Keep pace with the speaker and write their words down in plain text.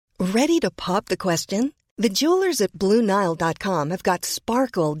Ready to pop the question? The jewelers at BlueNile.com have got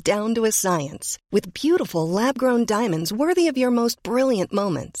sparkle down to a science with beautiful lab-grown diamonds worthy of your most brilliant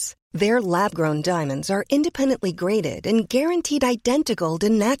moments. Their lab-grown diamonds are independently graded and guaranteed identical to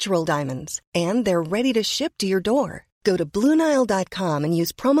natural diamonds, and they're ready to ship to your door. Go to BlueNile.com and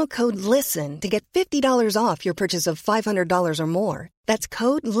use promo code LISTEN to get $50 off your purchase of $500 or more. That's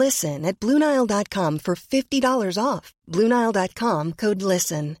code LISTEN at BlueNile.com for $50 off. BlueNile.com, code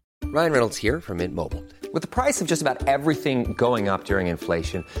LISTEN. Ryan Reynolds here from Mint Mobile. With the price of just about everything going up during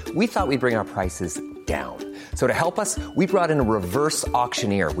inflation, we thought we'd bring our prices down. So to help us, we brought in a reverse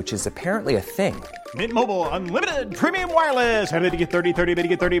auctioneer, which is apparently a thing. Mint Mobile Unlimited Premium Wireless. How to get 30, 30, how to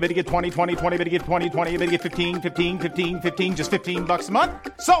get 30, how to get 20, 20, 20, how to get 20, 20, how to get 15, 15, 15, 15, just $15 a month?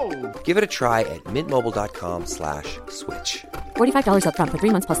 Sold! Give it a try at mintmobile.com/switch. $45 up front for 3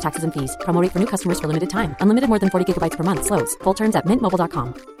 months plus taxes and fees. Promo rate for new customers for limited time. Unlimited more than 40 gigabytes per month. Slows full terms at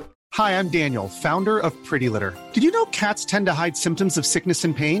mintmobile.com. Hi, I'm Daniel, founder of Pretty Litter. Did you know cats tend to hide symptoms of sickness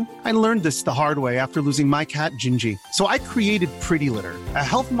and pain? I learned this the hard way after losing my cat, Gingy. So I created Pretty Litter, a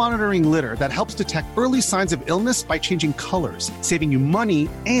health monitoring litter that helps detect early signs of illness by changing colors, saving you money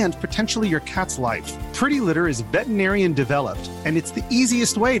and potentially your cat's life. Pretty Litter is veterinarian developed, and it's the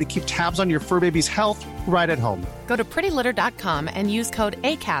easiest way to keep tabs on your fur baby's health right at home. Go to prettylitter.com and use code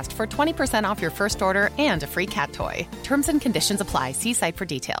ACAST for 20% off your first order and a free cat toy. Terms and conditions apply. See site for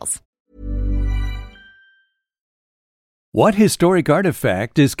details. What historic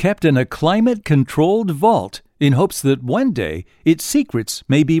artifact is kept in a climate-controlled vault in hopes that one day its secrets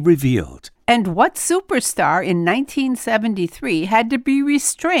may be revealed? And what superstar in 1973 had to be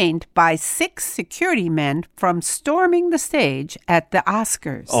restrained by 6 security men from storming the stage at the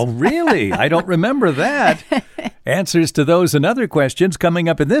Oscars? Oh, really? I don't remember that. Answers to those and other questions coming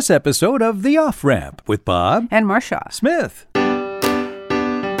up in this episode of The Off-Ramp with Bob and Marsha Smith.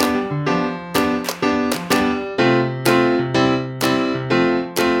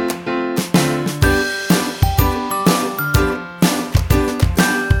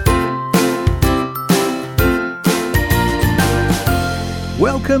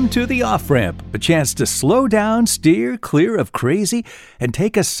 Welcome to The Off-Ramp, a chance to slow down, steer clear of crazy, and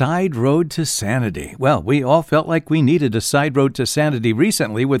take a side road to sanity. Well, we all felt like we needed a side road to sanity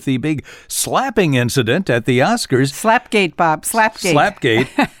recently with the big slapping incident at the Oscars. Slapgate, Bob, Slapgate.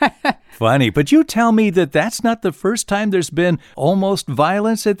 Slapgate. Funny, but you tell me that that's not the first time there's been almost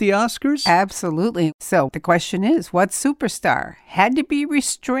violence at the Oscars? Absolutely. So the question is, what superstar had to be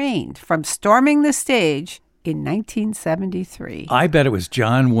restrained from storming the stage in 1973? I bet it was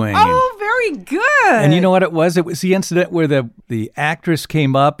John Wayne. Oh, very good. And you know what it was? It was the incident where the actress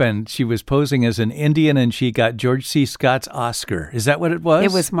came up and she was posing as an Indian and she got George C. Scott's Oscar. Is that what it was?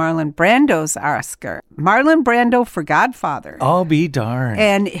 It was Marlon Brando's Oscar. Marlon Brando for Godfather. I'll be darned.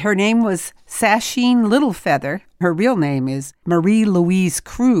 And her name was Sasheen Littlefeather. Her real name is Marie Louise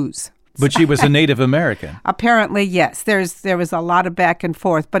Cruz. But she was a Native American. Apparently, yes. There was a lot of back and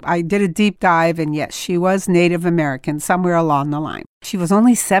forth, but I did a deep dive, and yes, she was Native American somewhere along the line. She was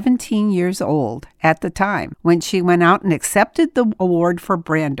only 17 years old at the time when she went out and accepted the award for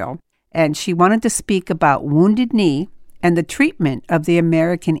Brando, and she wanted to speak about Wounded Knee and the treatment of the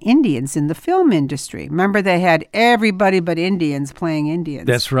American Indians in the film industry. Remember, they had everybody but Indians playing Indians.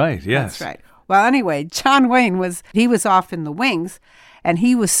 That's right, yes. That's right. Well, anyway, John Wayne was off in the wings. And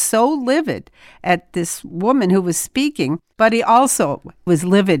he was so livid at this woman who was speaking, but he also was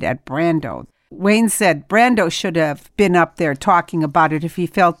livid at Brando. Wayne said Brando should have been up there talking about it if he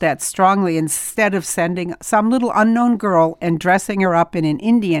felt that strongly, instead of sending some little unknown girl and dressing her up in an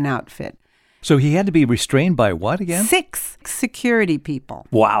Indian outfit. So he had to be restrained by what again? 6 security people.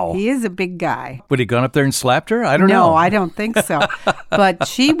 Wow. He is a big guy. Would he gone up there and slapped her? I don't know. No, I don't think so. But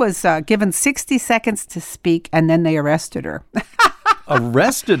she was given 60 seconds to speak, and then they arrested her.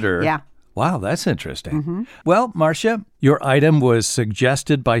 Arrested her? Yeah. Wow, that's interesting. Mm-hmm. Well, Marcia, your item was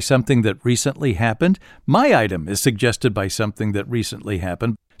suggested by something that recently happened. My item is suggested by something that recently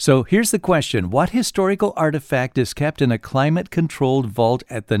happened. So here's the question. What historical artifact is kept in a climate-controlled vault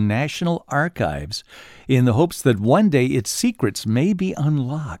at the National Archives in the hopes that one day its secrets may be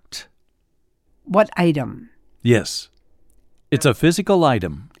unlocked? What item? Yes. It's a physical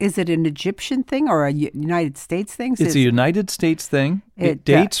item. Is it an Egyptian thing or a United States thing? It's a United States thing. It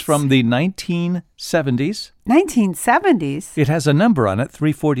dates from the 1970s. 1970s? It has a number on it,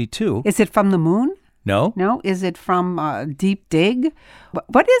 342. Is it from the moon? No. No? Is it from Deep Dig?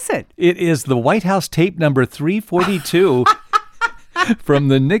 What is it? It is the White House tape number 342 from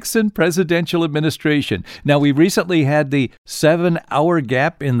the Nixon presidential administration. Now, we recently had the 7-hour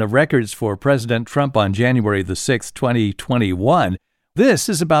gap in the records for President Trump on January the 6th, 2021, This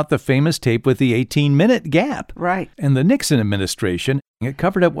is about the famous tape with the 18-minute gap. Right. And the Nixon administration, it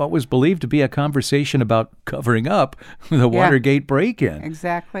covered up what was believed to be a conversation about covering up the Watergate break-in.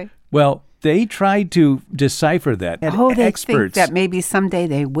 Exactly. Well, they tried to decipher that. And they experts, think that maybe someday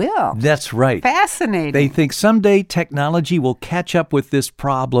they will. That's right. Fascinating. They think someday technology will catch up with this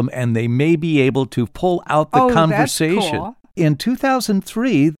problem and they may be able to pull out the conversation. That's cool. In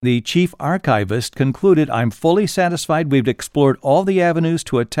 2003, the chief archivist concluded, "I'm fully satisfied we've explored all the avenues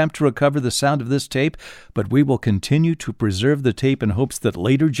to attempt to recover the sound of this tape, but we will continue to preserve the tape in hopes that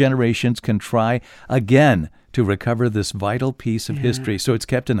later generations can try again to recover this vital piece of history." So it's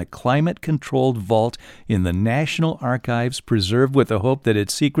kept in a climate-controlled vault in the National Archives, preserved with the hope that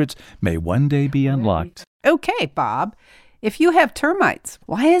its secrets may one day be unlocked. Okay, Bob, if you have termites,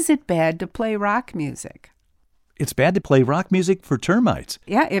 why is it bad to play rock music? It's bad to play rock music for termites.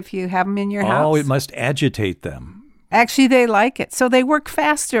 Yeah, if you have them in your house. Oh, it must agitate them. Actually, they like it. So they work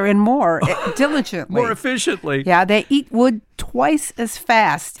faster and more diligently. More efficiently. Yeah, they eat wood twice as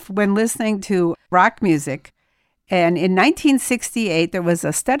fast when listening to rock music. And in 1968, there was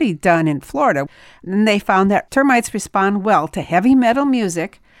a study done in Florida, and they found that termites respond well to heavy metal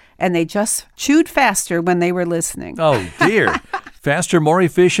music, and they just chewed faster when they were listening. Oh, dear. Faster, more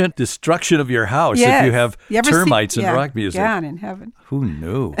efficient destruction of your house if you have termites and rock music. God in heaven. Who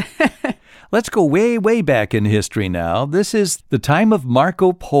knew? Let's go way, way back in history now. This is the time of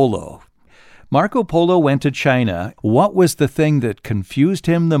Marco Polo. Marco Polo went to China. What was the thing that confused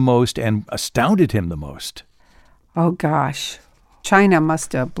him the most and astounded him the most? Oh, gosh. China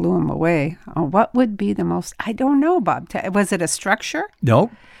must have blew him away. Oh, what would be the most? I don't know, Bob. Was it a structure? No.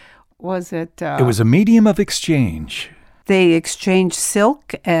 Was it? It was a medium of exchange. They exchanged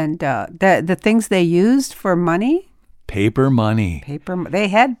silk and the things they used for money. Paper money. They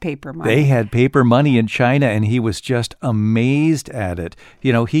had paper money. They had paper money in China, and he was just amazed at it.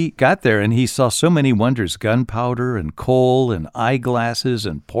 You know, he got there and he saw so many wonders, gunpowder and coal and eyeglasses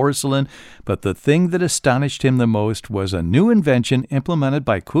and porcelain. But the thing that astonished him the most was a new invention implemented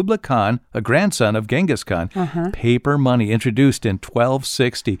by Kublai Khan, a grandson of Genghis Khan, paper money, introduced in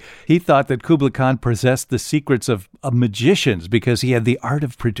 1260. He thought that Kublai Khan possessed the secrets of magicians because he had the art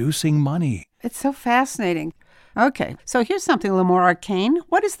of producing money. It's so fascinating. Okay, so here's something a little more arcane.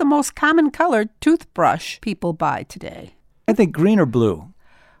 What is the most common colored toothbrush people buy today? I think green or blue.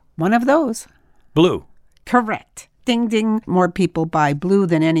 One of those. Blue. Correct. Ding, ding. More people buy blue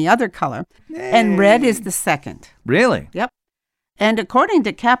than any other color. Hey. And red is the second. Really? Yep. And according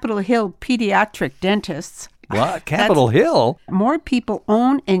to Capitol Hill pediatric dentists... What? Capitol Hill? More people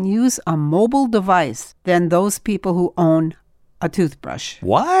own and use a mobile device than those people who own a toothbrush.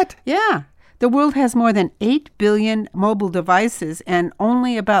 What? Yeah. The world has more than 8 billion mobile devices, and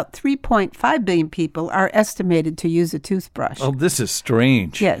only about 3.5 billion people are estimated to use a toothbrush. Oh, this is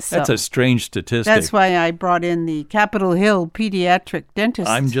strange. Yes. That's a strange statistic. That's why I brought in the Capitol Hill pediatric dentist.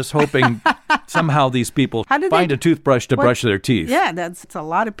 I'm just hoping somehow these people find a toothbrush to brush their teeth. Yeah, that's a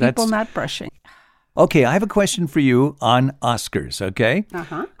lot of people not brushing. Okay, I have a question for you on Oscars, okay?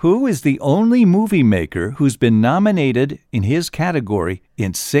 Uh-huh. Who is the only movie maker who's been nominated in his category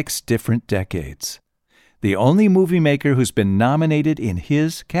in 6 different decades? The only movie maker who's been nominated in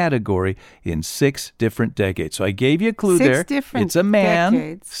his category in 6 different decades. So I gave you a clue there. It's a man.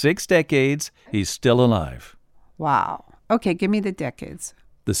 Decades. 6 decades. He's still alive. Wow. Okay, give me the decades.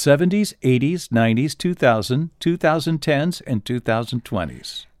 The 70s, 80s, 90s, 2000, 2010s, and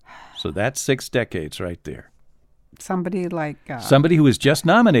 2020s. So that's 6 decades right there. Somebody like... somebody who was just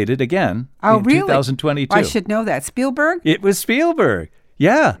nominated again in 2022. I should know that. Spielberg? It was Spielberg.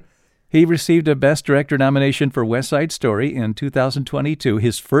 Yeah. He received a Best Director nomination for West Side Story in 2022.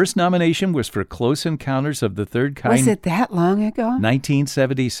 His first nomination was for Close Encounters of the Third Kind. Was it that long ago?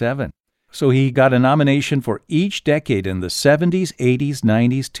 1977. So he got a nomination for each decade in the 70s, 80s,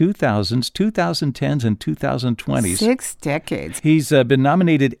 90s, 2000s, 2010s, and 2020s. 6 decades. He's been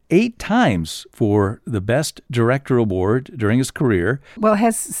nominated 8 times for the Best Director Award during his career. Well,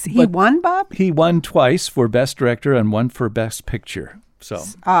 has he won, Bob? He won twice for Best Director and one for Best Picture. So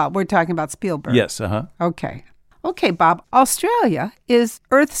we're talking about Spielberg. Yes, Okay. Okay, Bob. Australia is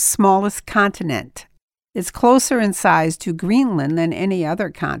Earth's smallest continent. It's closer in size to Greenland than any other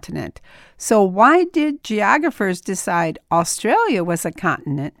continent. So why did geographers decide Australia was a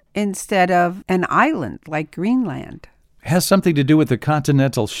continent instead of an island like Greenland? Has something to do with the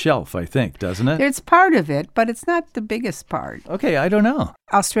continental shelf, I think, doesn't it? It's part of it, but it's not the biggest part. Okay, I don't know.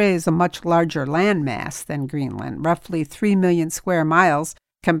 Australia is a much larger landmass than Greenland, roughly 3 million square miles,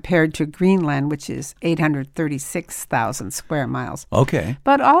 compared to Greenland, which is 836,000 square miles. Okay.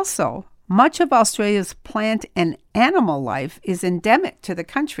 But also, Much of Australia's plant and animal life is endemic to the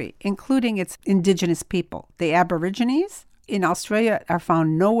country, including its indigenous people. The Aborigines in Australia are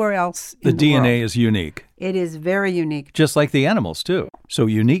found nowhere else in the world. The DNA is unique. It is very unique. Just like the animals, too. So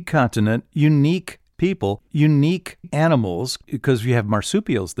unique continent, unique people, unique animals, because we have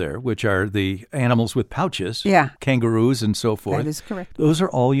marsupials there, which are the animals with pouches, kangaroos and so forth. That is correct. Those are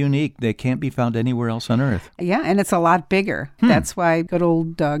all unique. They can't be found anywhere else on Earth. Yeah, and it's a lot bigger. That's why good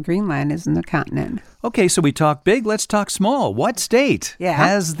old Greenland isn't a continent. Okay, so we talk big, let's talk small. What state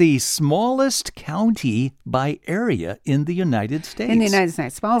has the smallest county by area in the United States? In the United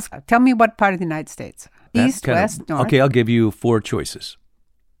States. Smallest. Tell me what part of the United States. East, west, north? Okay, I'll give you 4 choices.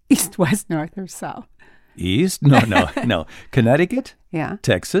 East, west, north, or south? East? No. Connecticut? Yeah.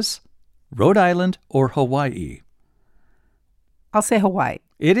 Texas? Rhode Island? Or Hawaii? I'll say Hawaii.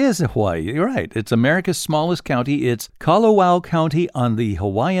 It is Hawaii. You're right. It's America's smallest county. It's Kalawao County on the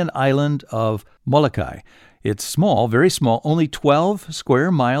Hawaiian island of Molokai. It's small, very small, only 12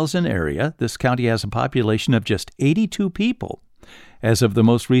 square miles in area. This county has a population of just 82 people as of the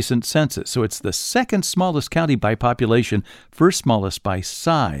most recent census. So it's the second smallest county by population, first smallest by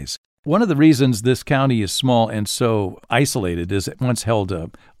size. One of the reasons this county is small and so isolated is it once held a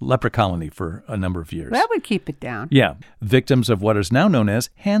leper colony for a number of years. That would keep it down. Yeah. Victims of what is now known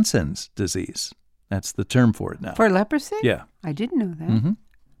as Hansen's disease. That's the term for it now. For leprosy? Yeah. I didn't know that. Mm-hmm.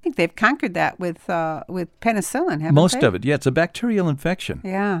 I think they've conquered that with penicillin, haven't Most they? of it. Yeah, it's a bacterial infection.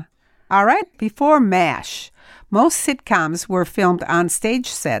 Yeah. All right. Before MASH, most sitcoms were filmed on stage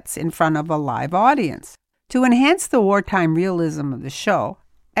sets in front of a live audience. To enhance the wartime realism of the show,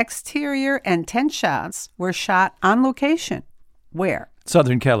 exterior and tent shots were shot on location. Where?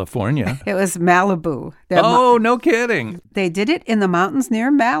 Southern California. It was Malibu. No kidding. They did it in the mountains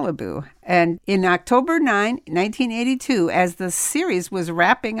near Malibu. And in October 9, 1982, as the series was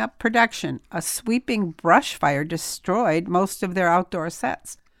wrapping up production, a sweeping brush fire destroyed most of their outdoor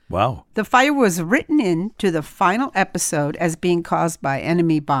sets. Wow. The fire was written into the final episode as being caused by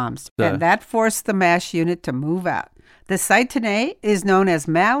enemy bombs, and that forced the MASH unit to move out. The site today is known as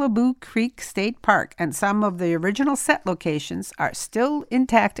Malibu Creek State Park, and some of the original set locations are still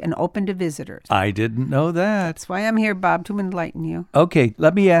intact and open to visitors. I didn't know that. That's why I'm here, Bob, to enlighten you. Okay,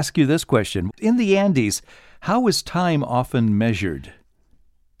 let me ask you this question. In the Andes, how was time often measured?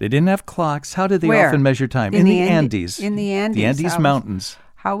 They didn't have clocks. How did they often measure time? In the Andes. In the Andes. The Andes Mountains.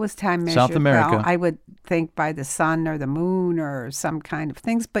 How was time measured? South America. Well, I would think by the sun or the moon or some kind of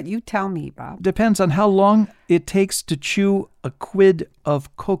things, but you tell me, Bob. Depends on how long it takes to chew a quid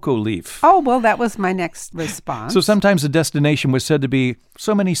of cocoa leaf. Oh, well, that was my next response. So sometimes the destination was said to be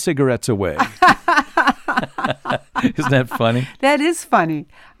so many cigarettes away. Isn't that funny? That is funny.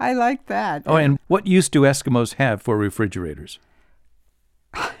 I like that. Oh, and what use do Eskimos have for refrigerators?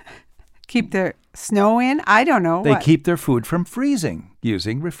 Keep their snow in? I don't know. They keep their food from freezing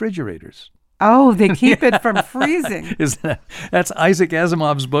using refrigerators. Oh, they keep it from freezing. That's Isaac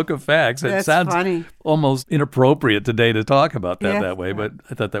Asimov's Book of Facts. That's it sounds funny. Almost inappropriate today to talk about that way, but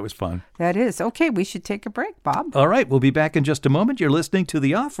I thought that was fun. That is. Okay, we should take a break, Bob. All right, we'll be back in just a moment. You're listening to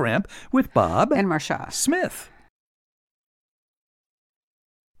The Off-Ramp with Bob and Marcia Smith.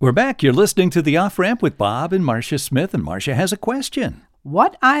 We're back. You're listening to The Off-Ramp with Bob and Marcia Smith, and Marcia has a question.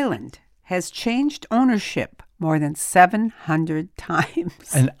 What island has changed ownership more than 700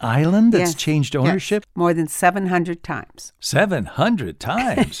 times? An island that's changed ownership? Yes, more than 700 times. 700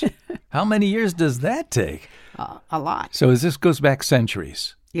 times? How many years does that take? A lot. So this goes back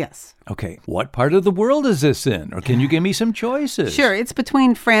centuries? Yes. Okay. What part of the world is this in? Or can you give me some choices? Sure. It's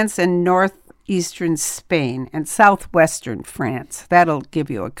between France and northeastern Spain and southwestern France. That'll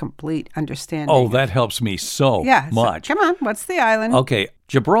give you a complete understanding. Oh, that helps me so much. So, come on. What's the island? Okay.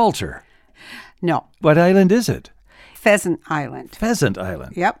 Gibraltar. No. What island is it? Pheasant Island. Pheasant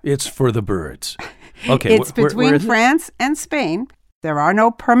Island. Yep. It's for the birds. Okay. It's between France and Spain. There are no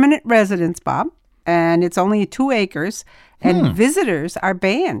permanent residents, Bob, and it's only 2 acres, and visitors are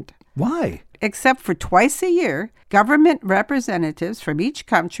banned. Why? Except for twice a year, government representatives from each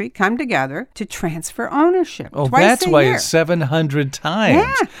country come together to transfer ownership. Oh, twice that's a why year. it's 700 times.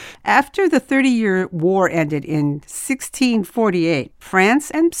 Yeah. After the 30-year war ended in 1648, France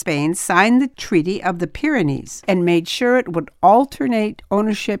and Spain signed the Treaty of the Pyrenees and made sure it would alternate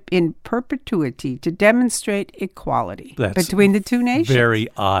ownership in perpetuity to demonstrate equality between the two nations. Very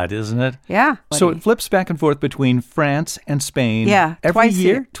odd, isn't it? Yeah. So it flips back and forth between France and Spain. Yeah. Every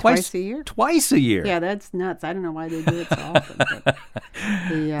year? Twice a year. Twice a year. Yeah, that's nuts. I don't know why they do it so often. But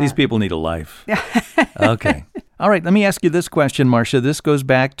These people need a life. Okay. All right, let me ask you this question, Marcia. This goes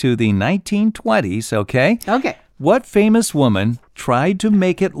back to the 1920s, okay? Okay. What famous woman tried to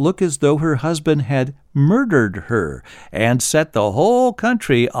make it look as though her husband had murdered her and set the whole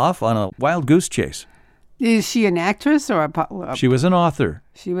country off on a wild goose chase. Is she an actress or She was an author.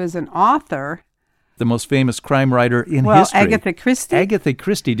 She was an author. The most famous crime writer in Well, history. Agatha Christie? Agatha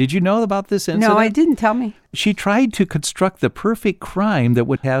Christie. Did you know about this incident? No, I didn't. Tell me. She tried to construct the perfect crime that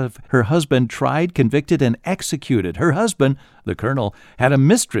would have her husband tried, convicted, and executed. Her husband, the colonel, had a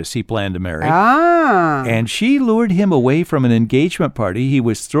mistress he planned to marry. And she lured him away from an engagement party he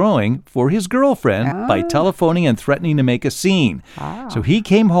was throwing for his girlfriend by telephoning and threatening to make a scene. So he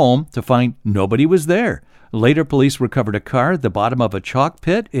came home to find nobody was there. Later, police recovered a car at the bottom of a chalk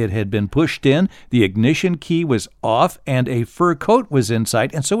pit. It had been pushed in, the ignition key was off, and a fur coat was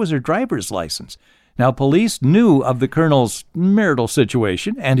inside, and so was her driver's license. Now, police knew of the colonel's marital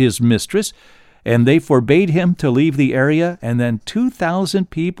situation and his mistress, and they forbade him to leave the area, and then 2,000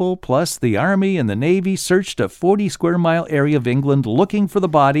 people plus the Army and the Navy searched a 40-square-mile area of England looking for the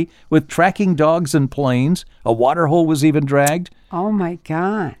body with tracking dogs and planes. A water hole was even dragged. Oh, my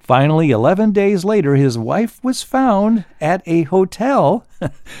God. Finally, 11 days later, his wife was found at a hotel,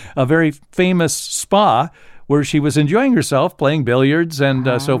 a very famous spa, where she was enjoying herself, playing billiards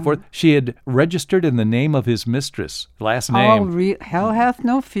and so forth. She had registered in the name of his mistress, last name. Oh, hell hath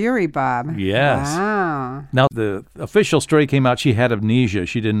no fury, Bob. Yes. Wow. Now, the official story came out she had amnesia.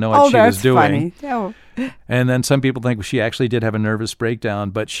 She didn't know what she was doing. Funny. Oh. And then some people think she actually did have a nervous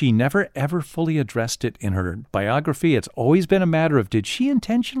breakdown, but she never, ever fully addressed it in her biography. It's always been a matter of, did she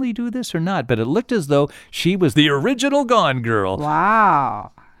intentionally do this or not? But it looked as though she was the original Gone Girl.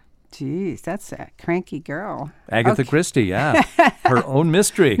 Wow. Jeez, that's a cranky girl. Agatha Christie, yeah. Her own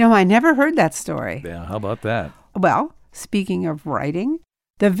mystery. No, I never heard that story. Yeah, how about that? Well, speaking of writing,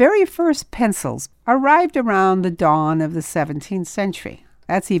 the very first pencils arrived around the dawn of the 17th century.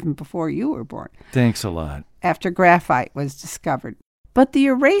 That's even before you were born. Thanks a lot. After graphite was discovered. But the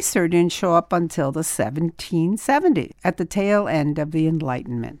eraser didn't show up until the 1770s, at the tail end of the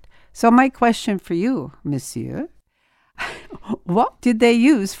Enlightenment. So my question for you, monsieur, what did they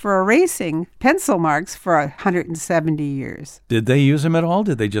use for erasing pencil marks for 170 years? Did they use them at all?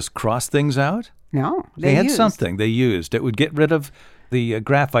 Did they just cross things out? No. They had something they used. It would get rid of the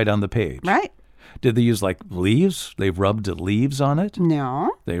graphite on the page. Right. Did they use like leaves? They rubbed leaves on it?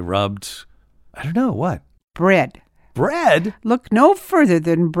 No. They rubbed, I don't know, what? Bread. Bread? Look no further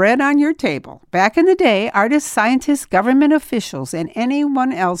than bread on your table. Back in the day, artists, scientists, government officials, and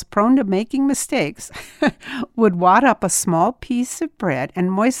anyone else prone to making mistakes would wad up a small piece of bread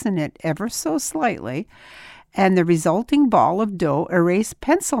and moisten it ever so slightly, and the resulting ball of dough erased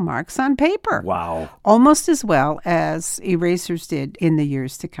pencil marks on paper. Wow. Almost as well as erasers did in the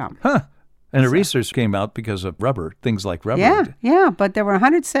years to come. Huh. And erasers came out because of rubber, things like rubber. Yeah, but there were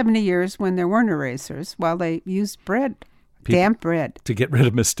 170 years when there weren't erasers while they used bread, damp bread. To get rid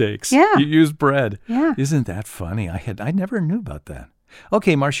of mistakes. Yeah. You use bread. Yeah. Isn't that funny? I never knew about that.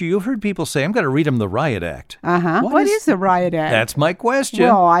 Okay, Marcia, you've heard people say, I'm going to read them the Riot Act. Uh-huh. What is the Riot Act? That's my question.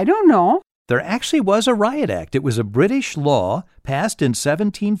 Well, I don't know. There actually was a Riot Act. It was a British law passed in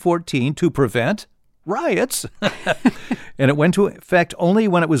 1714 to prevent riots. And it went into effect only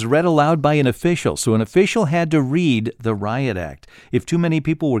when it was read aloud by an official. So an official had to read the Riot Act. If too many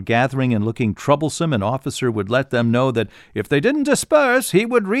people were gathering and looking troublesome, an officer would let them know that if they didn't disperse, he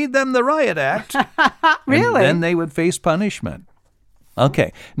would read them the Riot Act. Really? And then they would face punishment.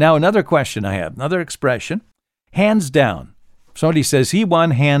 Okay. Now another question I have, another expression. Hands down. Somebody says he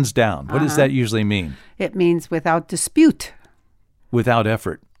won hands down. What does that usually mean? It means without dispute. Without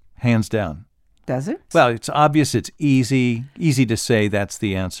effort. Hands down. Does it? Well, it's obvious, it's easy to say that's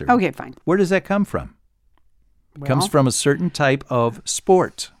the answer. Okay, fine. Where does that come from? It comes from a certain type of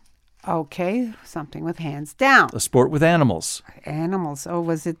sport. Okay, something with hands down. A sport with animals. Animals. Oh,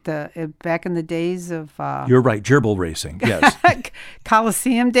 was it back in the days of... You're right, gerbil racing, yes.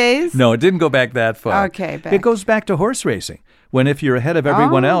 Colosseum days? No, it didn't go back that far. Okay. It goes back to horse racing, when if you're ahead of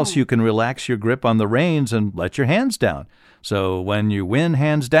everyone else, you can relax your grip on the reins and let your hands down. So when you win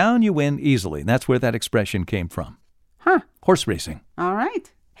hands down, you win easily. And that's where that expression came from. Huh. Horse racing. All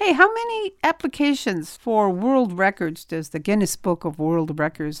right. Hey, how many applications for world records does the Guinness Book of World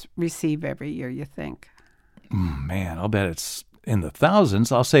Records receive every year, you think? Man, I'll bet it's in the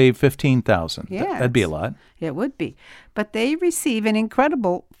thousands. I'll say 15,000. Yeah, That'd be a lot. It would be. But they receive an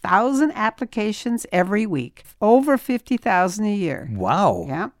incredible 1,000 applications every week. Over 50,000 a year. Wow.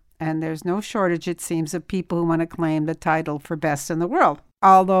 Yeah. and there's no shortage, it seems, of people who want to claim the title for best in the world.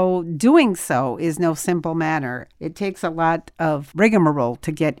 Although doing so is no simple matter. It takes a lot of rigmarole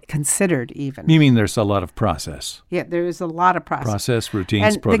to get considered even. You mean there's a lot of process? Yeah, there is a lot of process. Process,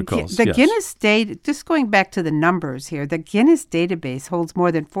 routines, and protocols. The yes. Guinness just going back to the numbers here, the Guinness database holds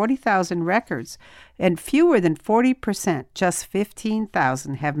more than 40,000 records, and fewer than 40%, just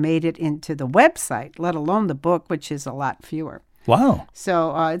 15,000, have made it into the website, let alone the book, which is a lot fewer. Wow.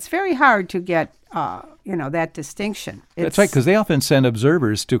 So it's very hard to get, that distinction. That's right, because they often send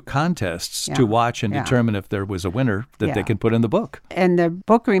observers to contests Yeah, to watch and yeah. determine if there was a winner that they Yeah. can put in the book. And the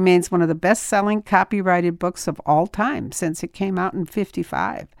book remains one of the best-selling copyrighted books of all time since it came out in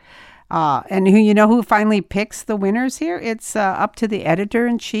 1955. And who finally picks the winners here? It's up to the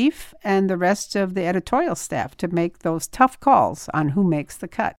editor-in-chief and the rest of the editorial staff to make those tough calls on who makes the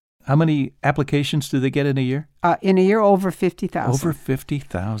cut. How many applications do they get in a year? In a year, over 50,000. Over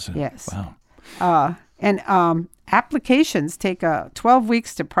 50,000. Yes. Wow. And applications take 12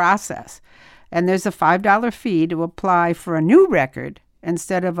 weeks to process. And there's a $5 fee to apply for a new record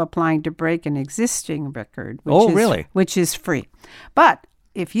instead of applying to break an existing record. Really? Which is free. But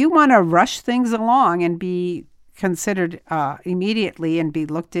if you want to rush things along and be considered immediately and be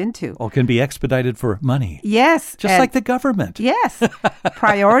looked into. Or can be expedited for money. Yes. Just like the government. Yes.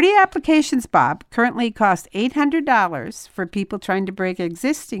 Priority applications, Bob, currently cost $800 for people trying to break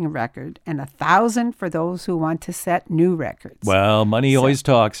existing record and $1,000 for those who want to set new records. Well, money always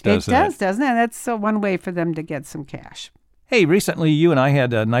talks, doesn't it? It does, doesn't it? That's one way for them to get some cash. Hey, recently you and I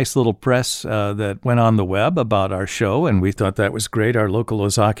had a nice little press that went on the web about our show, and we thought that was great. Our local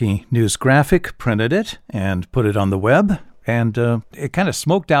Ozaki News Graphic printed it and put it on the web, and it kind of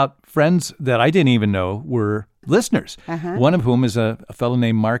smoked out friends that I didn't even know were listeners, one of whom is a fellow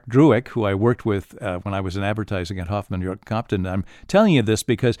named Mark Druick, who I worked with when I was in advertising at Hoffman York Compton. I'm telling you this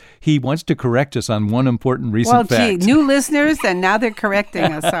because he wants to correct us on one important recent fact. New listeners, and now they're correcting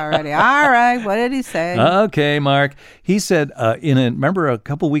us already. All right, what did he say? Okay, Mark. He said, remember a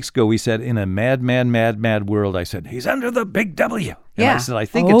couple weeks ago, we said, in a mad world, I said, he's under the big W. And I said, I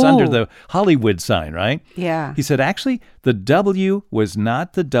think it's under the Hollywood sign, right? Yeah. He said, actually, the W was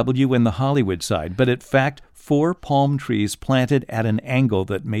not the W in the Hollywood side, but in fact, 4 palm trees planted at an angle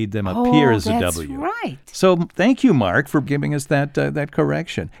that made them appear as a W. That's right. So thank you, Mark, for giving us that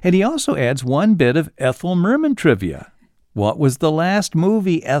correction. And he also adds one bit of Ethel Merman trivia. What was the last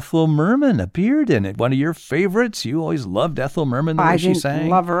movie Ethel Merman appeared in? It one of your favorites? You always loved Ethel Merman the way she sang. I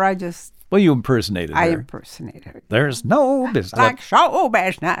didn't love her. Well, you impersonated her. I impersonated her. There's no business. Like show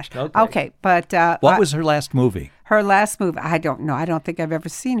business. Okay, but... what was her last movie? Her last movie, I don't know. I don't think I've ever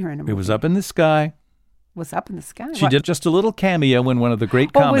seen her in a movie. It was Up in the Sky. Was Up in the Sky? She did just a little cameo in one of the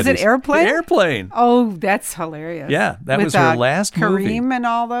great comedies. Was it Airplane? Airplane. Oh, that's hilarious. Yeah, that was her last movie. Kareem and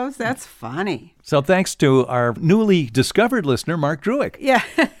all those. That's funny. So thanks to our newly discovered listener, Mark Druick. Yeah.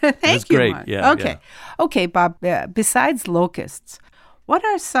 Thank you, great. Mark. Yeah, okay. Okay, Bob, besides locusts, what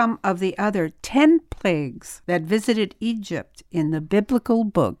are some of the other 10 plagues that visited Egypt in the biblical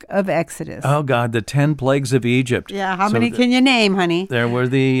book of Exodus? Oh, God, the 10 plagues of Egypt. Yeah, how many can you name, honey? There were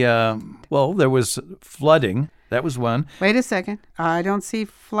there was flooding. That was one. Wait a second. I don't see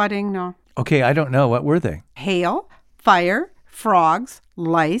flooding, no. Okay, I don't know. What were they? Hail, fire, frogs,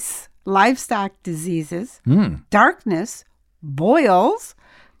 lice, livestock diseases, darkness, boils,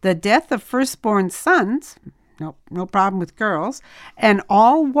 the death of firstborn sons, no problem with girls, and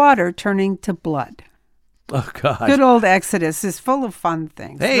all water turning to blood. Oh, God. Good old Exodus is full of fun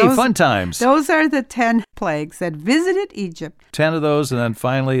things. Hey, fun times. Those are the 10 plagues that visited Egypt. 10 of those, and then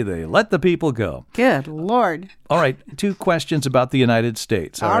finally they let the people go. Good Lord. All right, 2 questions about the United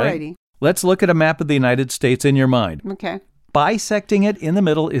States. All right? Alrighty. Let's look at a map of the United States in your mind. Okay. Bisecting it in the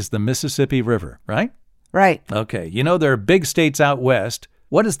middle is the Mississippi River, right? Right. Okay, you know there are big states out west.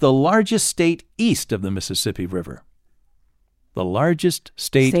 What is the largest state east of the Mississippi River? The largest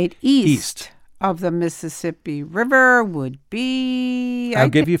state east of the Mississippi River would be... I'll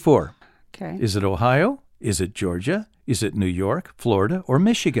give you 4. Okay. Is it Ohio? Is it Georgia? Is it New York, Florida, or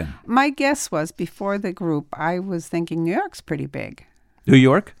Michigan? My guess was, before the group, I was thinking New York's pretty big. New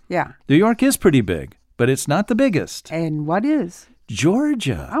York? Yeah. New York is pretty big, but it's not the biggest. And what is?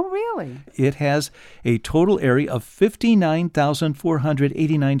 Georgia. Oh, really? It has a total area of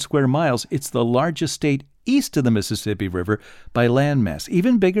 59,489 square miles. It's the largest state east of the Mississippi River by landmass,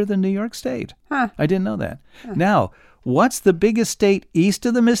 even bigger than New York State. Huh. I didn't know that. Now, what's the biggest state east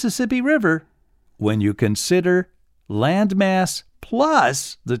of the Mississippi River when you consider landmass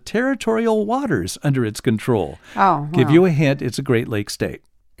plus the territorial waters under its control? Oh, Give you a hint, it's a Great Lakes state.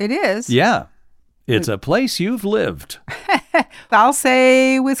 It is? Yeah. It's a place you've lived. I'll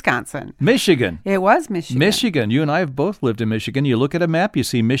say Wisconsin. Michigan. It was Michigan. Michigan. You and I have both lived in Michigan. You look at a map, you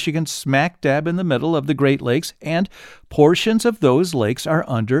see Michigan smack dab in the middle of the Great Lakes, and portions of those lakes are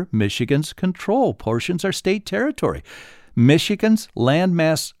under Michigan's control. Portions are state territory. Michigan's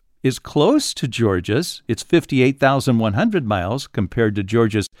landmass is close to Georgia's. It's 58,100 miles compared to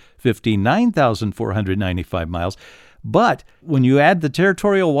Georgia's 59,495 miles. But when you add the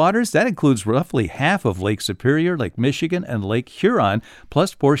territorial waters, that includes roughly half of Lake Superior, Lake Michigan, and Lake Huron,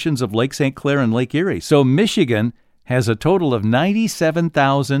 plus portions of Lake St. Clair and Lake Erie. So Michigan has a total of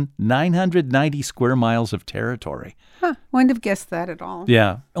 97,990 square miles of territory. Wouldn't have guessed that at all.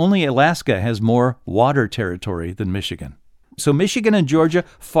 Yeah. Only Alaska has more water territory than Michigan. So Michigan and Georgia,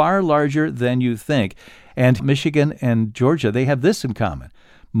 far larger than you think. And Michigan and Georgia, they have this in common.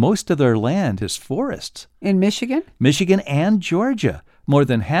 Most of their land is forests. In Michigan? Michigan and Georgia. More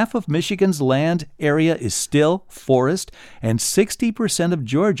than half of Michigan's land area is still forest, and 60% of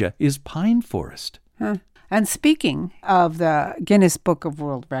Georgia is pine forest. And speaking of the Guinness Book of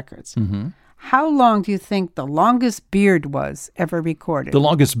World Records, how long do you think the longest beard was ever recorded? The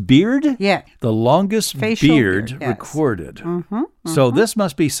longest beard? Yeah. The longest Facial beard yes. recorded. So this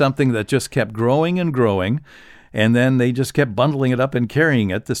must be something that just kept growing and growing. And then they just kept bundling it up and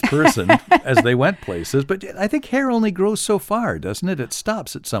carrying it, this person, as they went places. But I think hair only grows so far, doesn't it? It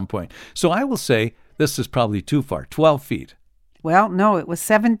stops at some point. So I will say this is probably too far, 12 feet. Well, no, it was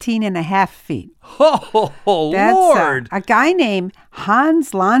 17 and a half feet. Oh, Lord! A guy named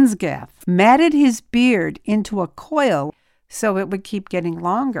Hans Landsgath matted his beard into a coil so it would keep getting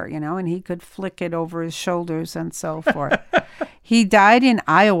longer, and he could flick it over his shoulders and so forth. He died in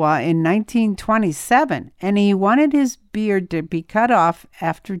Iowa in 1927, and he wanted his beard to be cut off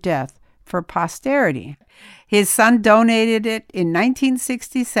after death for posterity. His son donated it in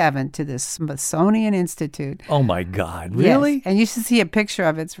 1967 to the Smithsonian Institute. Oh, my God. Really? Yes. And you should see a picture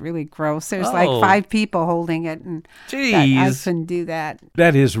of it. It's really gross. There's like 5 people holding it. And jeez. I couldn't do that.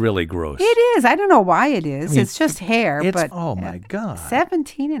 That is really gross. It is. I don't know why it is. It's just hair. But oh, my God.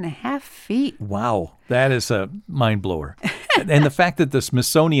 17 and a half feet. Wow. That is a mind blower. And the fact that the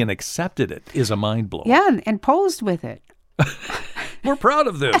Smithsonian accepted it is a mind blower. Yeah, and posed with it. We're proud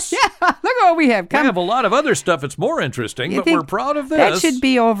of this. Yeah, look at what we have. We have a lot of other stuff that's more interesting, but we're proud of this. That should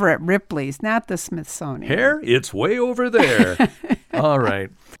be over at Ripley's, not the Smithsonian. Hair, it's way over there. All right.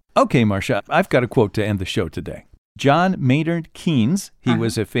 Okay, Marcia, I've got a quote to end the show today. John Maynard Keynes, he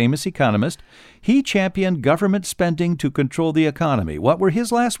was a famous economist. He championed government spending to control the economy. What were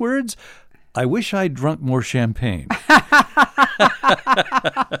his last words? I wish I'd drunk more champagne.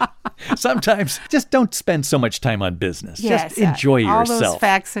 Sometimes just don't spend so much time on business. Yes, just enjoy all yourself. All those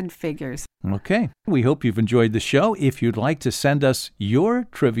facts and figures. Okay. We hope you've enjoyed the show. If you'd like to send us your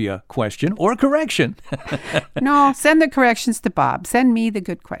trivia question or correction. No, send the corrections to Bob. Send me the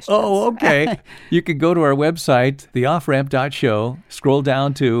good questions. Oh, okay. You can go to our website, theofframp.show, scroll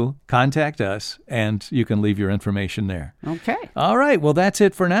down to Contact Us, and you can leave your information there. Okay. All right. Well, that's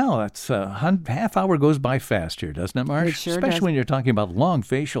it for now. That's half hour goes by fast here, doesn't it, Marsh? It sure Especially does. when you're talking about long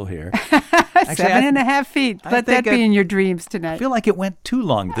facial hair. Actually, 7.5 feet. Let that be in your dreams tonight. I feel like it went too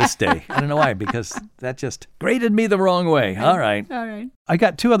long this day. I don't know why, because that just grated me the wrong way. All right. All right. I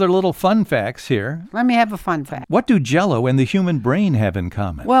got 2 other little fun facts here. Let me have a fun fact. What do Jell-O and the human brain have in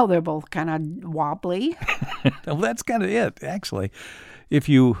common? Well, they're both kind of wobbly. Well, that's kind of it, actually. If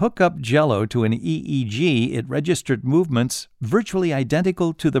you hook up Jell-O to an EEG, it registered movements virtually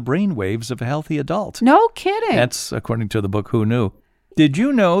identical to the brain waves of a healthy adult. No kidding. That's according to the book Who Knew. Did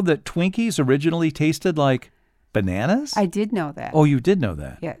you know that Twinkies originally tasted like bananas? I did know that. Oh, you did know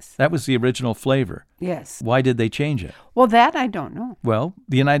that? Yes. That was the original flavor. Yes. Why did they change it? Well, that I don't know. Well,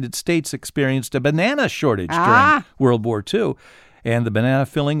 the United States experienced a banana shortage during World War II, and the banana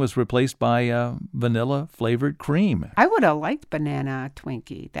filling was replaced by vanilla-flavored cream. I would have liked banana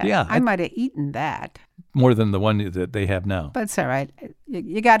Twinkie. I might have eaten that. More than the one that they have now. But it's all right.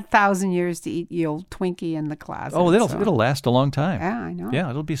 You got 1,000 years to eat the old Twinkie in the closet. Oh, it'll last a long time. Yeah, I know. Yeah,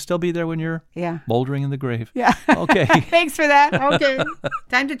 it'll still be there when you're moldering in the grave. Yeah. Okay. Thanks for that. Okay.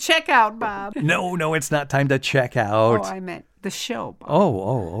 Time to check out, Bob. No, it's not time to check out. Oh, I meant the show, Bob.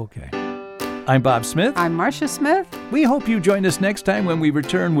 Oh, okay. I'm Bob Smith. I'm Marcia Smith. We hope you join us next time when we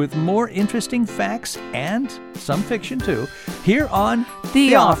return with more interesting facts and some fiction too, here on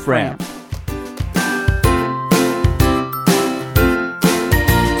The Off-Ramp.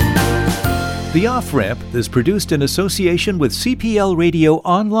 The Off-Ramp is produced in association with CPL Radio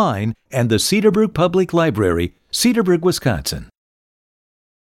Online and the Cedarburg Public Library, Cedarburg, Wisconsin.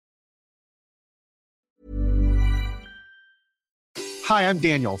 Hi, I'm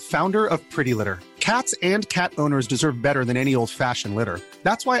Daniel, founder of Pretty Litter. Cats and cat owners deserve better than any old-fashioned litter.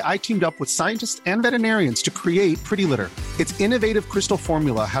 That's why I teamed up with scientists and veterinarians to create Pretty Litter. Its innovative crystal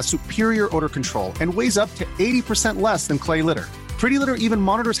formula has superior odor control and weighs up to 80% less than clay litter. Pretty Litter even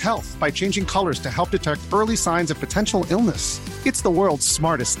monitors health by changing colors to help detect early signs of potential illness. It's the world's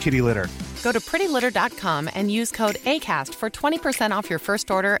smartest kitty litter. Go to prettylitter.com and use code ACAST for 20% off your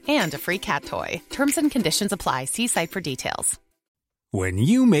first order and a free cat toy. Terms and conditions apply. See site for details. When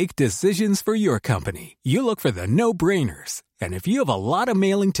you make decisions for your company, you look for the no-brainers. And if you have a lot of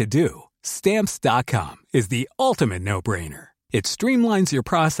mailing to do, Stamps.com is the ultimate no-brainer. It streamlines your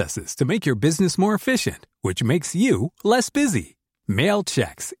processes to make your business more efficient, which makes you less busy. Mail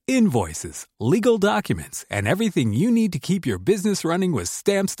checks, invoices, legal documents, and everything you need to keep your business running with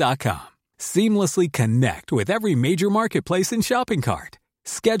Stamps.com. Seamlessly connect with every major marketplace and shopping cart.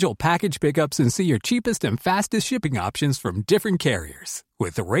 Schedule package pickups and see your cheapest and fastest shipping options from different carriers,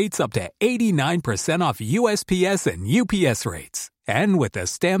 with rates up to 89% off USPS and UPS rates. And with the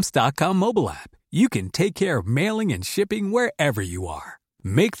Stamps.com mobile app, you can take care of mailing and shipping wherever you are.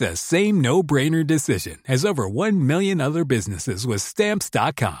 Make the same no-brainer decision as over 1 million other businesses with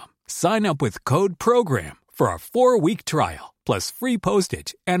Stamps.com. Sign up with code PROGRAM for a 4-week trial, plus free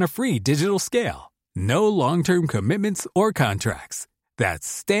postage and a free digital scale. No long-term commitments or contracts. That's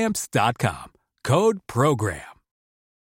Stamps.com. Code PROGRAM.